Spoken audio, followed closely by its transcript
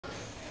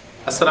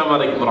Assalamu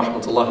alaikum wa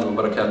rahmatullahi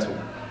wa barakatuh.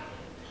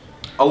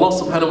 Allah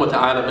subhanahu wa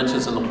ta'ala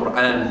mentions in the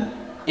Quran,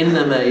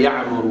 إِنَّمَا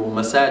يَعْمُرُ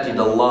مَسَاجِدَ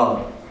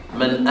اللَّهِ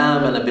مَنْ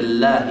آمَنَ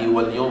بِاللَّهِ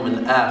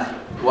وَالْيَوْمِ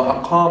الْآخِرِ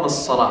وَأَقَامَ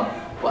الصَّلَاةَ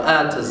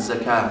وَآتَى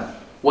الزَّكَاةَ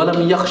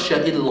وَلَمْ يَخْشَ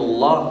إِلَّا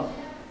اللَّهَ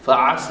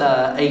فَعَسَى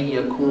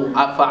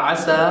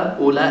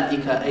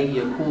أُولَئِكَ أَن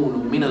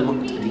يَكُونُوا مِنَ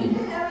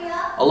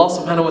الْمُهْتَدِينَ. Allah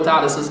subhanahu wa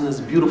ta'ala says in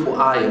this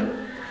beautiful ayah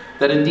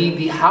that indeed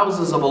the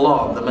houses of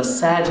Allah, the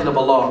masajid of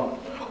Allah,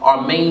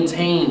 are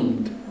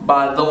maintained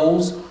by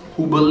those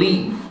who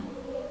believe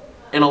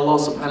in Allah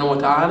subhanahu wa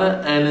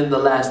ta'ala and in the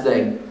last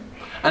day.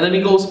 And then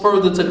he goes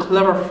further to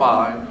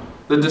clarify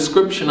the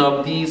description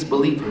of these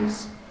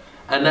believers,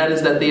 and that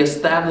is that they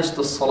establish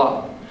the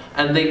salah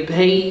and they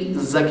pay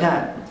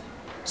zakat.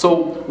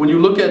 So when you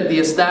look at the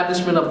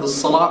establishment of the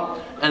salah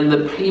and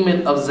the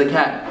payment of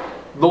zakat,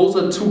 those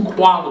are two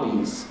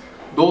qualities.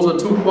 Those are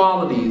two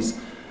qualities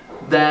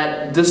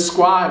that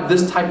describe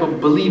this type of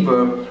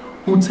believer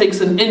who takes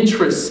an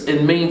interest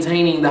in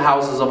maintaining the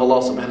houses of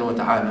Allah subhanahu wa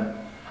ta'ala.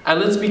 And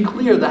let's be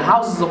clear, the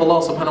houses of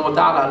Allah subhanahu wa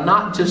ta'ala are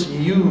not just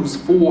used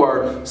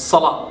for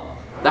salah.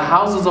 The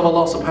houses of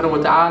Allah subhanahu wa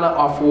ta'ala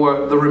are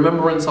for the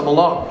remembrance of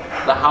Allah.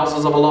 The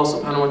houses of Allah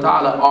subhanahu wa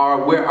ta'ala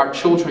are where our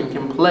children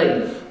can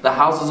play. The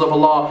houses of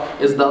Allah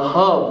is the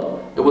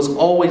hub. It was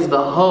always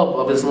the hub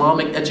of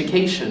Islamic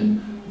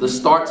education. This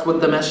starts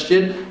with the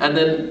masjid, and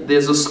then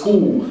there's a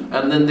school,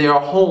 and then there are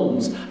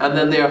homes, and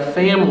then there are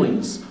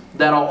families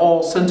that are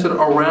all centered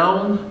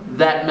around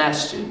that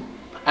masjid.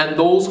 And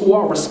those who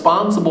are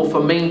responsible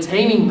for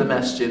maintaining the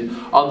masjid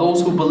are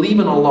those who believe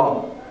in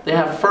Allah. They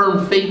have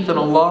firm faith in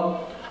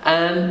Allah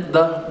and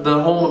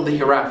the home of the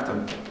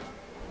hereafter.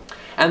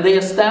 And they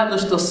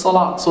establish the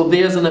salah. So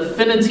there's an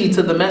affinity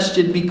to the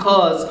masjid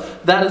because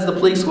that is the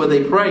place where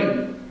they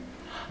pray.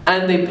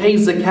 And they pay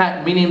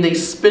zakat, meaning they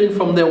spend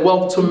from their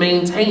wealth to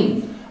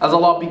maintain. As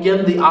Allah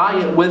began the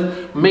ayah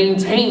with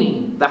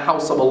maintaining the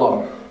house of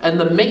Allah. And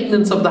the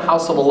maintenance of the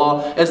house of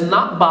Allah is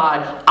not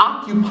by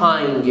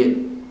occupying it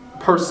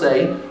per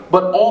se,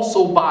 but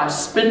also by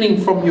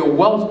spending from your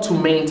wealth to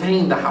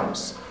maintain the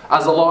house.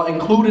 As Allah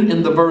included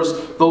in the verse,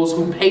 those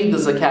who pay the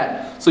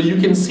zakat. So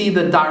you can see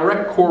the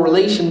direct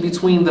correlation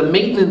between the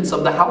maintenance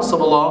of the house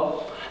of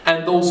Allah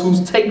and those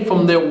who take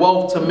from their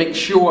wealth to make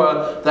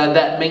sure that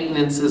that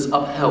maintenance is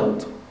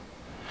upheld.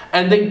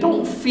 And they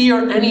don't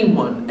fear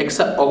anyone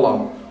except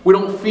Allah. We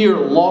don't fear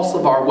loss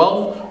of our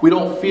wealth. We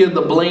don't fear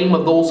the blame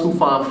of those who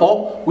find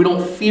fault. We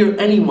don't fear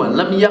anyone.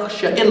 لَمْ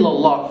يَخْشَ إِلَّا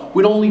اللَّهِ.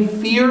 We only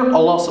fear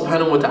Allah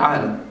subhanahu wa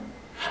ta'ala.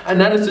 And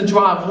that is to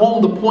drive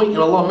home the point, and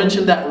Allah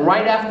mentioned that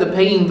right after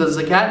paying the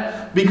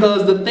zakat,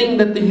 because the thing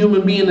that the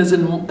human being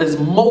is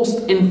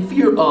most in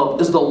fear of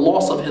is the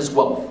loss of his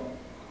wealth.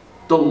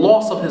 The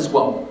loss of his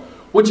wealth.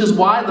 Which is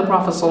why the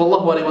Prophet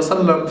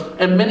ﷺ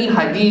and many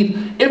hadith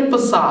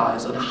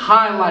emphasized and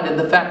highlighted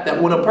the fact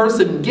that when a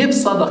person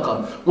gives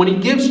sadaqah, when he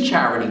gives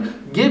charity,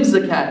 gives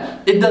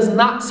zakat, it does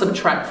not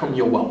subtract from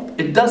your wealth.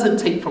 It doesn't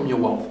take from your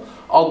wealth.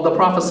 The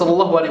Prophet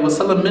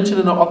ﷺ mentioned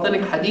in an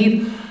authentic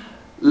hadith,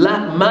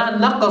 مَا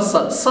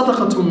نَقَصَتْ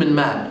صَدَقَةٌ مِّن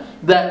مَالٍ,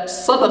 that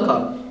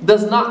sadaqah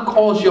does not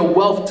cause your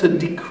wealth to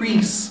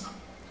decrease.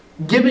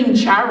 Giving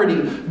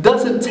charity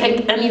doesn't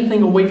take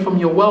anything away from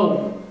your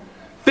wealth.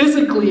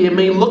 Physically, it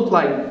may look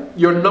like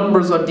your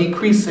numbers are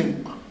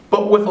decreasing,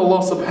 but with Allah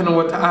subhanahu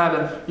wa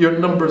ta'ala, your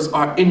numbers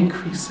are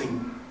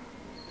increasing.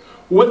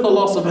 With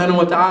Allah subhanahu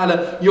wa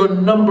ta'ala, your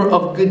number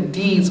of good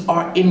deeds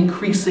are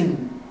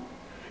increasing.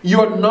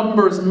 Your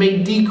numbers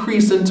may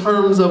decrease in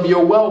terms of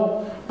your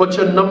wealth, but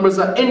your numbers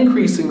are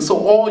increasing. So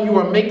all you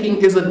are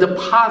making is a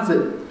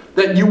deposit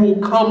that you will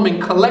come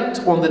and collect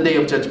on the Day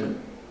of Judgment.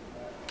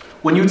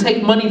 When you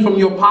take money from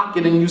your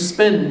pocket and you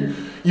spend,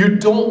 you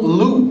don't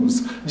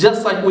lose.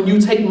 Just like when you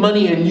take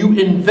money and you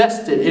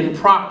invest it in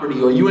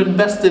property or you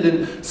invest it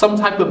in some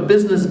type of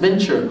business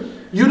venture,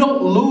 you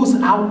don't lose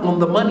out on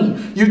the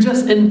money. You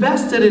just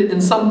invested it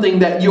in something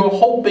that you're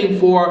hoping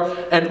for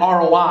an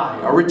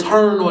ROI, a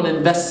return on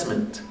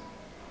investment.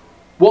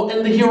 Well,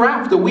 in the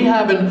hereafter, we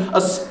have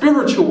a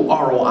spiritual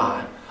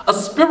ROI. A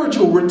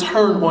spiritual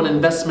return on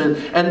investment,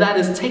 and that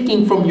is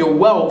taking from your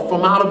wealth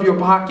from out of your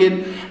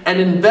pocket and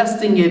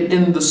investing it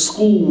in the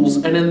schools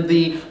and in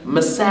the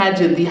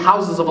masajid, the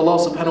houses of Allah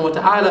subhanahu wa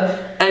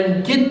ta'ala,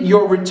 and get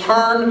your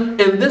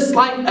return in this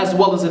life as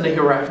well as in the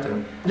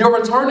hereafter. Your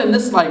return in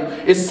this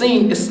life is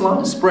seeing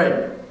Islam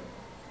spread.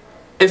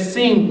 It's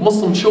seeing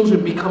Muslim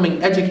children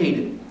becoming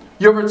educated.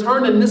 Your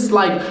return in this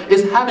life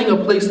is having a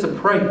place to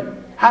pray,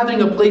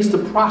 having a place to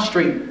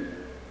prostrate.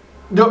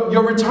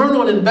 Your return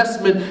on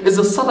investment is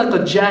a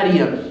sadaqah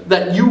jariyah,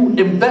 that you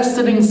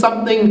invested in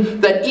something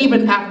that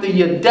even after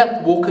your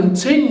death will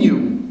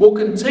continue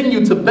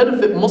to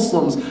benefit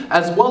Muslims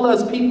as well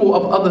as people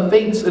of other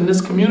faiths in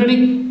this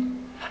community.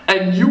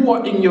 And you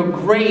are in your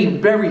grave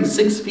buried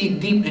 6 feet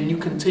deep and you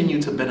continue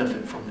to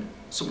benefit from it.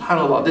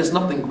 SubhanAllah, there's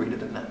nothing greater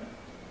than that.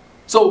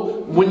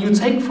 So when you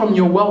take from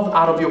your wealth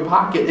out of your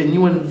pocket and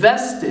you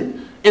invest it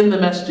in the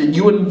masjid,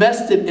 you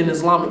invest it in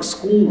Islamic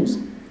schools,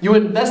 you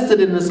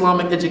invested in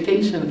Islamic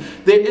education,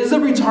 there is a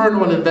return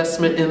on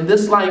investment in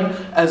this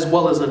life as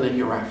well as in the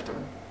hereafter.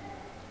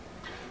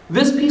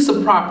 This piece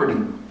of property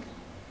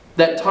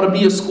that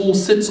Tarbiyah School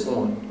sits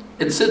on,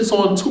 it sits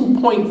on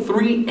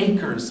 2.3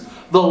 acres,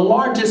 the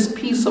largest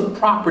piece of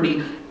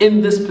property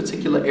in this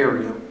particular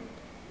area.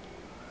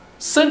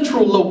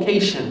 Central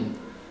location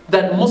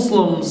that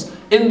Muslims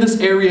in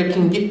this area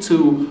can get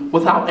to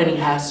without any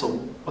hassle,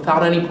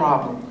 without any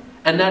problem.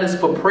 And that is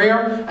for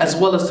prayer, as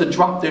well as to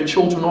drop their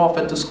children off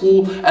at the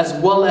school, as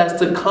well as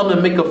to come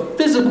and make a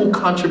physical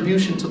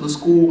contribution to the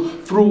school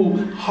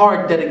through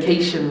hard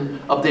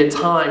dedication of their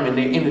time and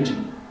their energy.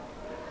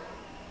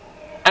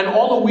 And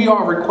all that we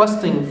are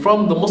requesting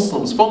from the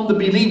Muslims, from the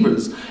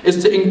believers,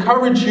 is to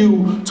encourage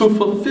you to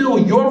fulfill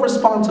your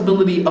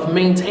responsibility of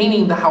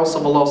maintaining the house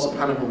of Allah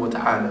subhanahu wa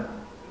ta'ala.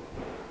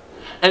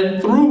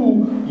 And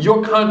through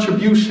your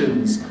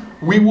contributions,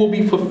 we will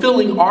be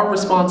fulfilling our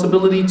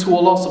responsibility to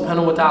Allah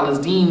subhanahu wa ta'ala's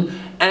deen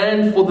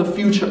and for the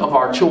future of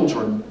our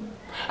children.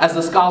 As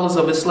the scholars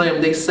of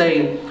Islam, they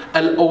say,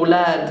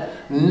 Al-awlad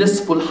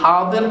nisful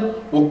hadir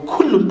wa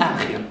kullul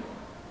akhir.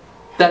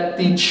 That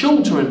the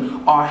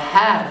children are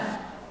half,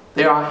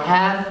 they are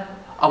half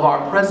of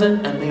our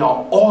present and they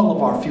are all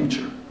of our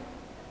future.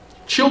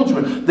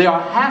 Children, they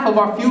are half of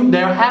our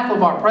they are half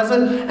of our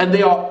present and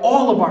they are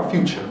all of our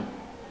future.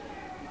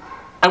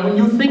 And when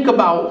you think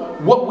about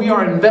what we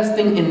are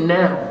investing in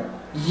now,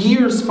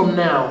 years from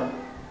now,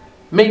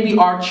 maybe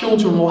our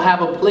children will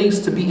have a place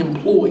to be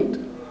employed.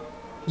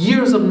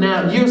 Years from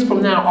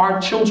now, our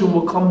children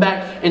will come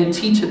back and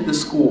teach at the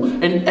school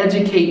and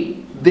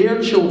educate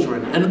their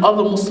children and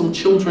other Muslim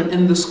children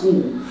in the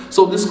school.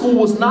 So the school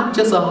was not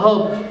just a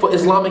hub for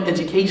Islamic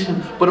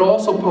education, but it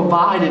also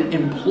provided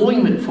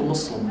employment for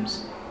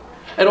Muslims.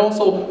 It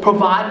also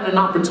provided an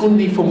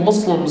opportunity for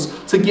Muslims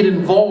to get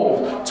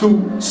involved, to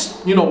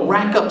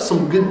rack up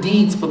some good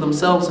deeds for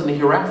themselves in the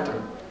hereafter.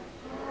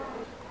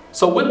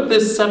 So with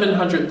this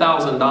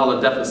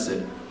 $700,000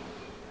 deficit,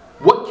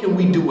 what can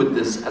we do with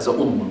this as a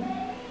ummah?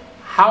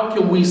 How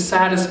can we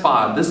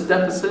satisfy this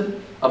deficit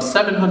of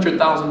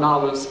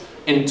 $700,000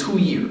 in 2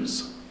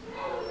 years?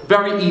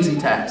 Very easy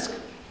task.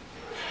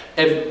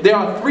 If there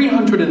are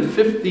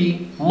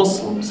 350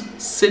 Muslims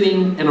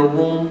sitting in a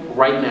room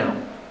right now,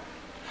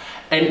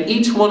 and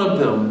each one of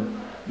them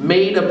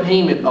made a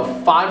payment of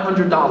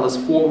 $500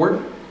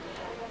 forward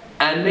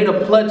and made a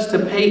pledge to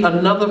pay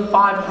another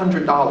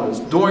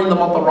 $500 during the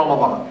month of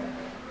Ramadan.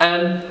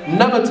 And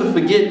never to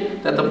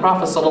forget that the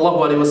Prophet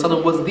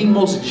ﷺ was the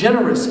most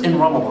generous in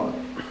Ramadan.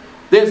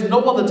 There's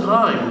no other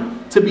time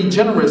to be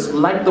generous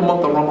like the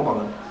month of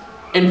Ramadan.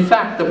 In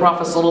fact, the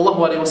Prophet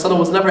ﷺ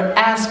was never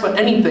asked for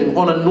anything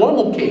on a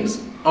normal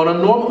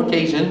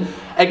occasion,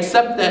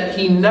 except that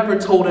he never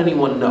told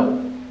anyone no.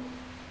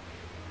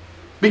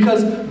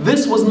 Because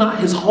this was not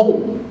his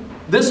home.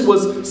 This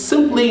was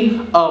simply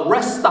a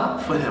rest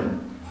stop for him.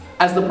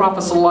 As the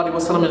Prophet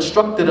ﷺ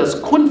instructed us,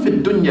 "Kun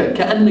fid dunya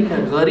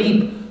ka'annaka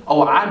gharib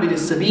aw 'abir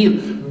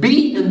as-sabil."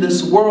 Be in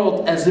this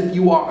world as if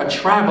you are a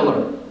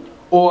traveler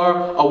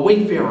or a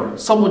wayfarer,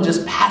 someone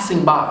just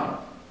passing by.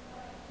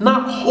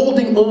 Not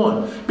holding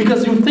on.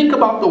 Because you think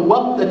about the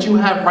wealth that you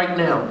have right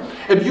now.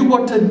 If you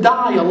were to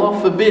die, Allah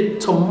forbid,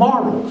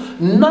 tomorrow,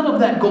 none of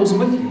that goes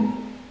with you.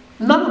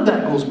 None of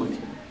that goes with you.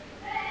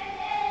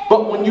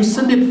 But when you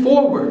send it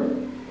forward,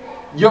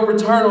 your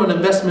return on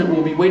investment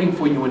will be waiting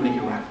for you in the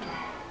hereafter.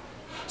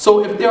 So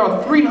if there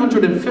are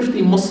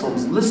 350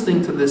 Muslims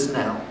listening to this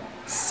now,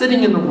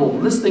 sitting in the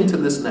room listening to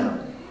this now,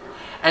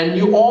 and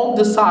you all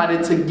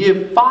decided to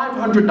give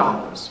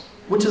 $500,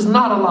 which is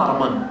not a lot of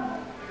money,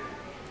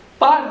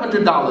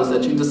 $500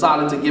 that you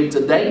decided to give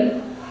today,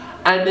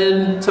 and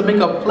then to make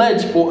a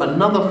pledge for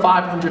another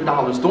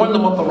 $500 during the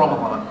month of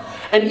Ramadan.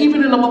 And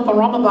even in the month of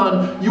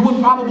Ramadan, you would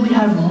probably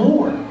have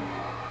more.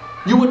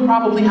 You would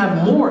probably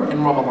have more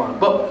in Ramadan,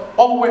 but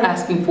all we're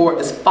asking for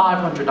is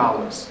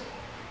 $500.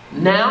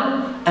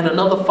 Now, and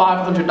another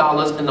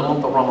 $500 in the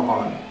month of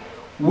Ramadan.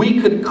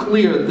 We could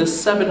clear this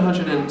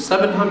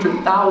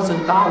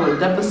 $700,000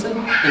 deficit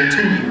in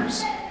 2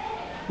 years.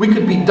 We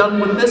could be done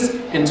with this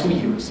in 2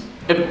 years.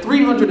 If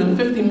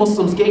 350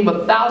 Muslims gave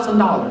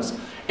 $1,000,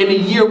 in a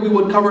year we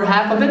would cover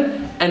half of it,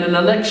 and in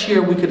the next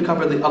year we could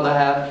cover the other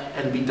half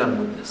and be done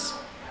with this.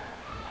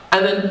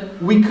 And then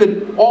we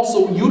could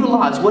also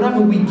utilize whatever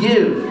we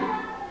give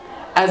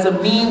as a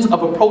means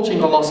of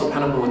approaching Allah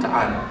subhanahu wa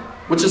ta'ala,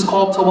 which is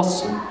called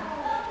tawassul.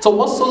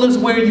 Tawassul is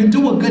where you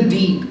do a good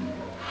deed,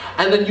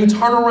 and then you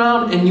turn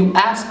around and you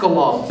ask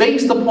Allah,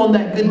 based upon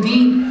that good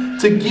deed,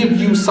 to give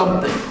you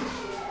something.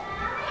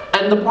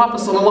 And the Prophet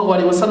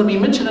ﷺ, he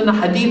mentioned in a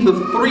hadith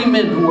of 3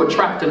 men who were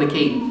trapped in a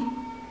cave.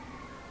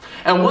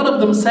 And one of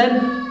them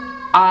said,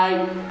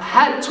 I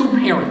had 2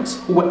 parents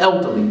who were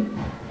elderly.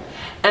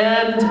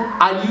 And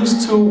I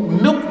used to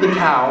milk the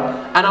cow,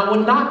 and I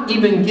would not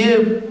even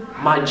give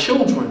my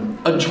children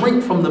a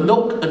drink from the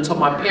milk until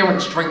my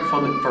parents drank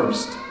from it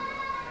first.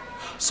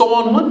 So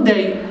on one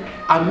day,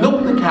 I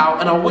milked the cow,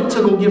 and I went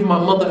to go give my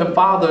mother and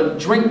father a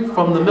drink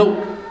from the milk,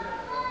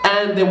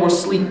 and they were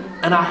asleep,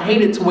 and I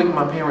hated to wake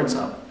my parents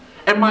up.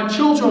 And my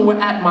children were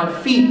at my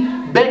feet,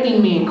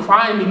 begging me and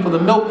crying me for the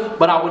milk,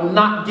 but I would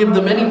not give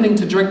them anything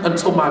to drink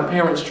until my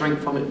parents drank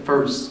from it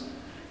first.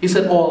 He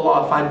said, "Oh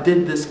Allah, if I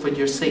did this for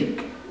your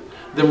sake,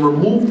 then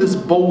remove this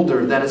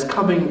boulder that is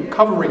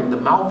covering the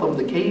mouth of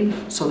the cave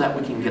so that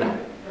we can get out."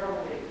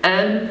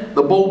 And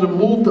the boulder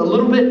moved a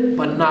little bit,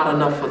 but not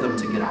enough for them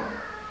to get out.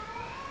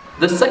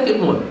 The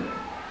second one,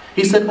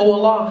 he said, "Oh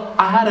Allah,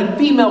 I had a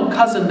female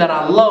cousin that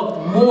I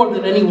loved more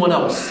than anyone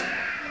else,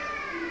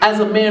 as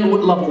a man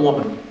would love a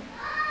woman.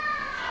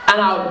 And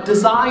I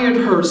desired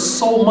her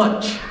so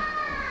much.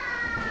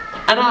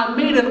 And I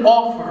made an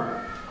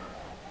offer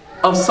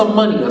of some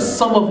money, a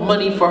sum of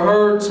money for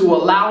her to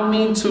allow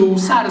me to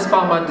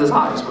satisfy my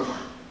desires with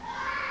her.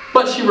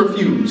 But she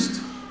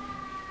refused.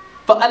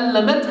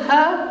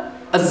 فَأَلَّمَتْهَا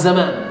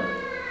الزَّمَانِ.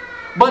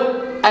 But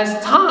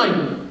as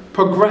time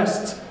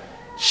progressed,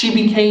 she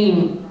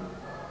became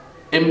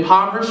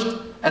impoverished.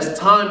 As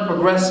time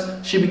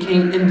progressed, she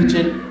became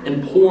indigent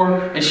and poor,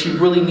 and she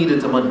really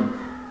needed the money.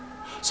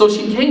 So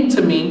she came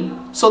to me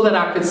so that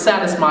I could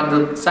satisfy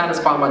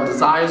my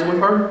desires with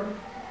her.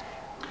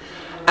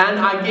 And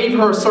I gave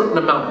her a certain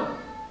amount."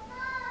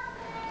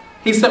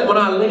 He said, "When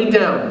I lay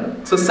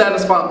down to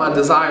satisfy my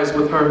desires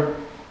with her,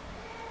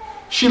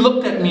 she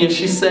looked at me and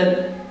she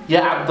said,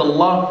 'Ya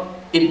Abdullah,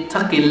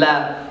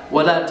 ittaqillah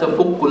wa la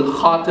tafuqqul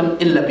khatim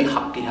illa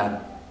bihaqqiha.'"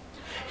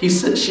 She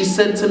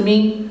said to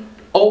me,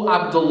 "O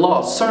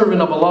Abdullah,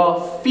 servant of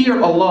Allah, fear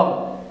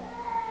Allah,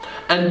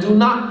 and do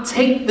not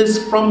take this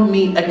from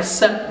me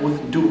except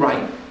with due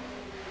right."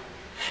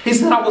 He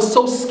said, "I was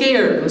so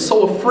scared and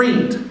so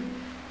afraid,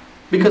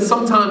 because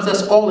sometimes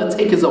that's all it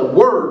takes is a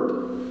word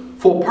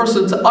for a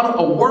person to utter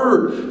a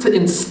word to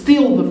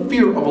instill the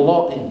fear of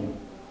Allah in you."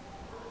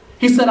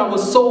 He said, "I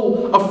was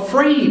so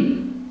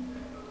afraid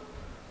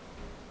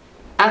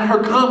at her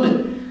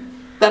comment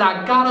that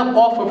I got up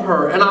off of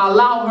her and I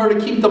allowed her to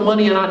keep the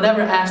money and I never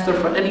asked her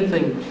for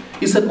anything."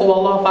 He said, "Oh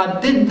Allah, if I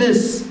did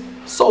this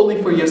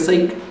solely for your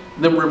sake,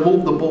 then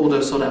remove the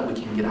boulder so that we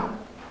can get out."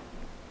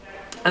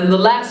 And the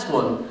last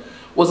one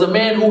was a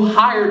man who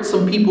hired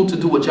some people to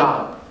do a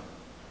job.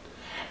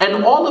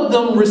 And all of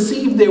them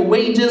received their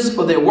wages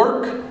for their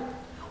work,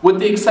 with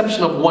the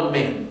exception of one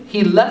man.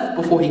 He left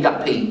before he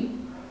got paid.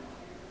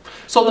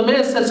 So the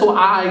man said, "So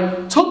I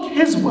took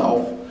his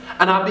wealth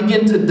and I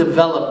began to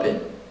develop it.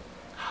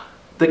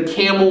 The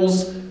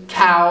camels,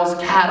 cows,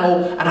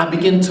 cattle, and I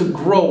began to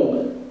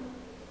grow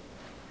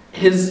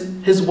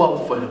his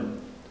wealth for him."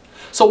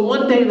 So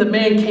one day the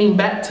man came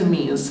back to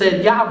me and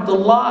said, "Ya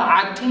Abdullah,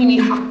 atini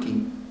haqqi.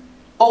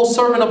 O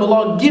servant of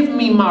Allah, give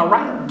me my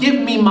right, give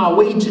me my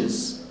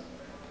wages."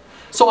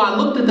 So I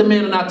looked at the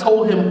man and I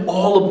told him,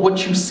 "All of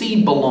what you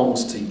see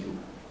belongs to you."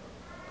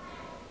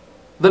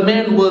 The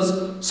man was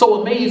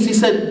so amazed, he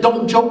said,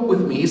 "Don't joke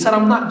with me." He said,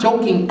 "I'm not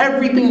joking.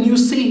 Everything you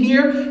see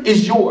here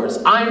is yours.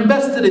 I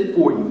invested it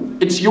for you.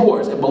 It's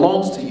yours. It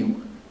belongs to you."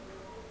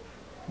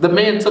 The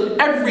man took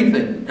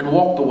everything and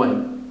walked away.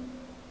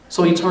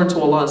 So he turned to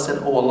Allah and said,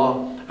 "Oh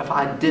Allah, if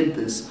I did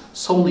this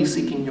solely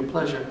seeking your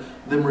pleasure,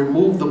 then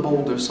remove the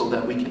boulder so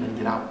that we can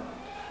get out."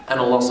 And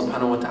Allah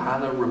subhanahu wa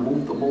ta'ala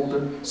removed the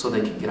boulder so they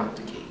can get out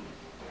the cave.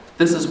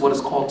 This is what is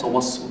called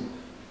tawassul.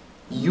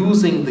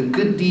 Using the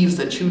good deeds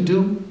that you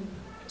do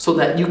so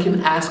that you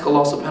can ask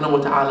Allah subhanahu wa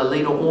ta'ala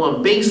later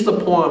on, based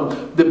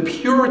upon the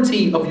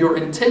purity of your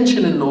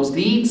intention in those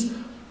deeds,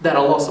 that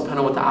Allah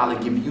subhanahu wa ta'ala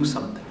give you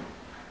something.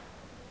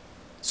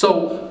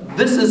 So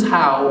this is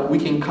how we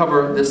can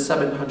cover this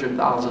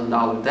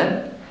 $700,000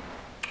 debt.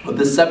 But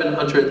this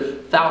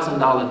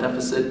 $700,000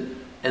 deficit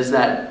is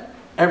that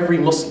every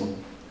Muslim,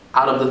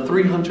 out of the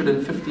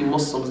 350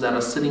 Muslims that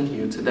are sitting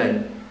here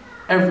today,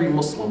 every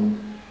Muslim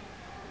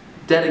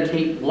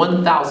dedicate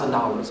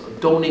 $1,000 or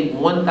donate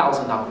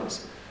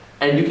 $1,000.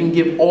 And you can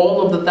give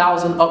all of the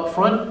 1,000 up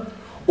front,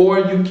 or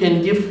you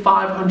can give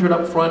 500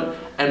 up front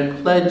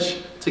and pledge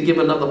to give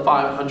another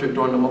 500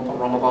 during the month of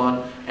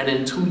Ramadan. And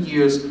in 2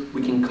 years,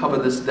 we can cover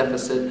this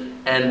deficit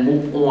and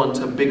move on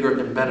to bigger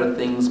and better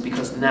things,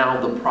 because now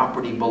the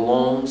property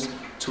belongs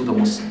to the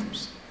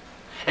Muslims.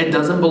 It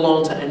doesn't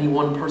belong to any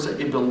one person.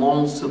 It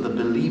belongs to the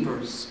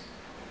believers.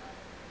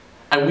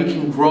 And we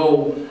can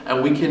grow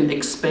and we can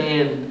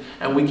expand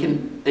and we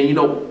can,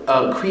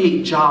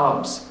 create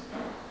jobs.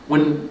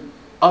 When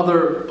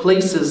other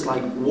places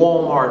like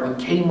Walmart and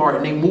Kmart,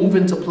 and they move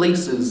into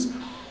places,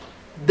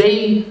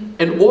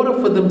 in order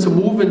for them to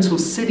move into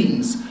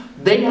cities,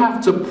 they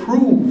have to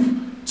prove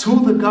to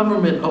the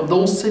government of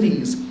those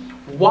cities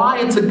why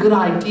it's a good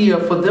idea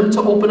for them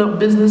to open up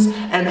business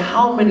and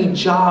how many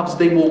jobs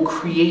they will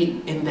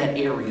create in that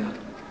area.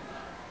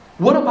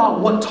 What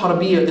about what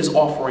Tarbiyah is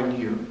offering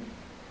here?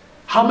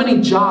 How many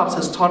jobs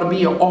has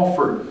Tarbiyah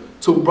offered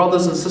to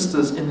brothers and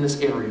sisters in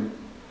this area?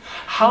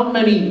 How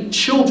many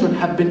children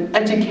have been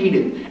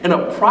educated in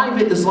a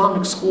private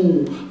Islamic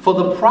school for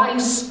the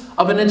price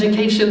of an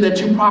education that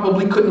you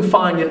probably couldn't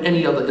find in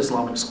any other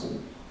Islamic school?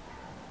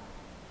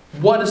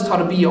 What is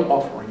Tarbiyah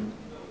offering?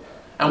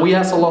 And we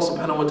ask Allah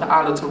subhanahu wa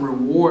ta'ala to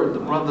reward the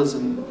brothers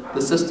and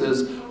the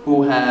sisters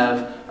who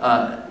have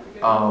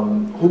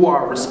who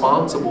are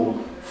responsible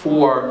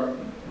for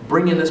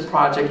bringing this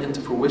project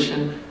into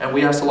fruition, and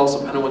we ask Allah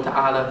subhanahu wa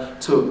ta'ala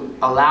to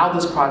allow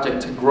this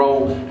project to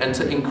grow and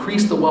to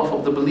increase the wealth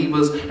of the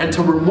believers and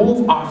to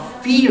remove our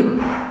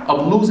fear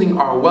of losing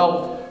our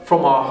wealth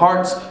from our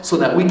hearts, so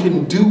that we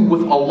can do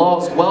with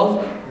Allah's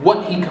wealth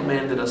what He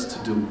commanded us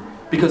to do.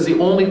 Because the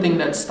only thing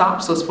that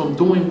stops us from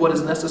doing what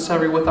is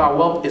necessary with our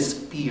wealth is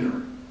fear.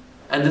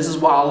 And this is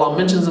why Allah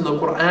mentions in the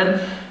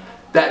Quran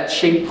that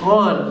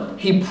Shaitan,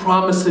 he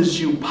promises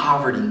you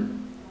poverty.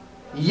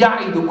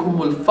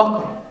 يَعِدُكُمُ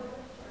الْفَقْرَ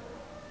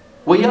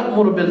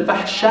وَيَأْمُرُ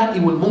بِالْفَحْشَاءِ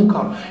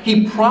وَالْمُنْكَرِ.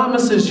 He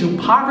promises you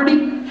poverty,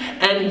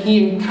 and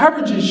he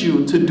encourages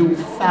you to do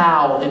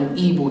foul and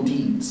evil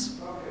deeds.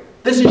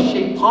 This is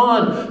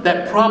Shaitan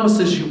that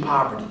promises you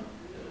poverty.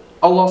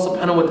 Allah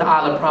subhanahu wa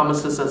ta'ala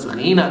promises us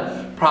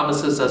ghina,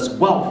 promises us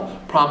wealth,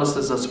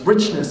 promises us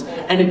richness.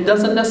 And it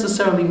doesn't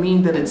necessarily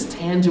mean that it's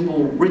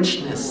tangible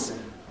richness,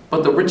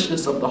 but the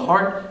richness of the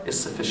heart is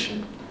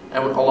sufficient.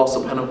 And Allah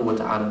subhanahu wa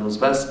ta'ala knows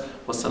best.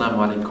 Wassalamu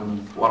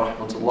alaikum wa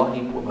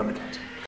rahmatullahi wa barakatuh.